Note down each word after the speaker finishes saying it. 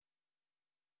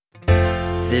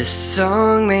This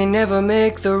song may never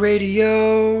make the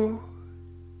radio,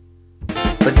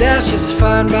 but that's just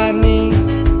fine by me,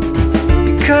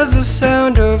 because the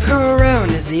sound of her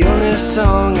around is the only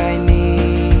song I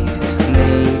need.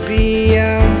 Maybe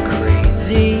I'm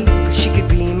crazy, but she could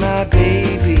be my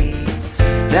baby.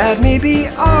 That may be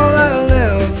all I'll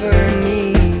ever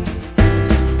need.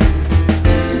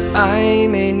 I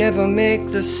may never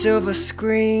make the silver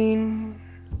screen,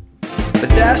 but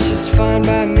that's just fine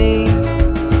by me.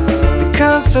 The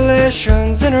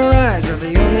constellations in her eyes are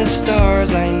the only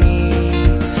stars I need.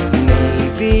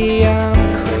 Maybe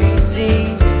I'm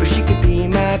crazy, but she could be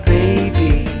my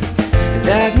baby.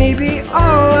 That may be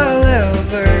all I'll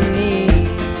ever need.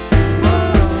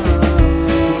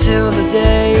 Until the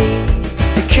day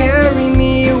they carry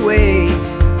me away,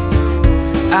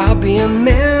 I'll be a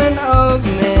man of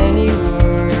many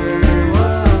words.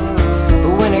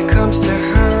 But when it comes to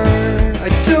her, I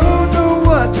don't know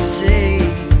what to say.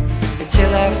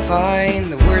 Until I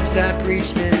find the words that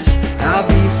breach this, I'll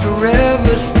be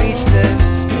forever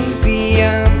speechless. Maybe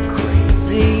I'm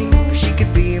crazy, but she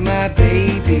could be my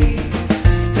baby.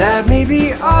 That may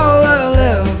be all I'll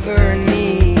ever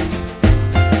need.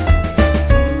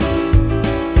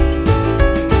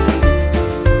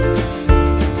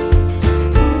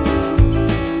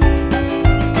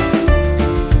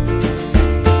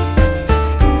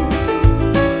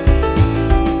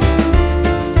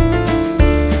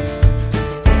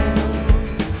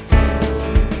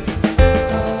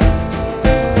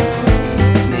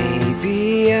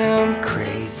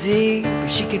 But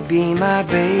she could be my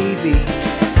baby.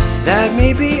 That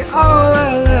may be all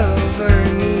I'll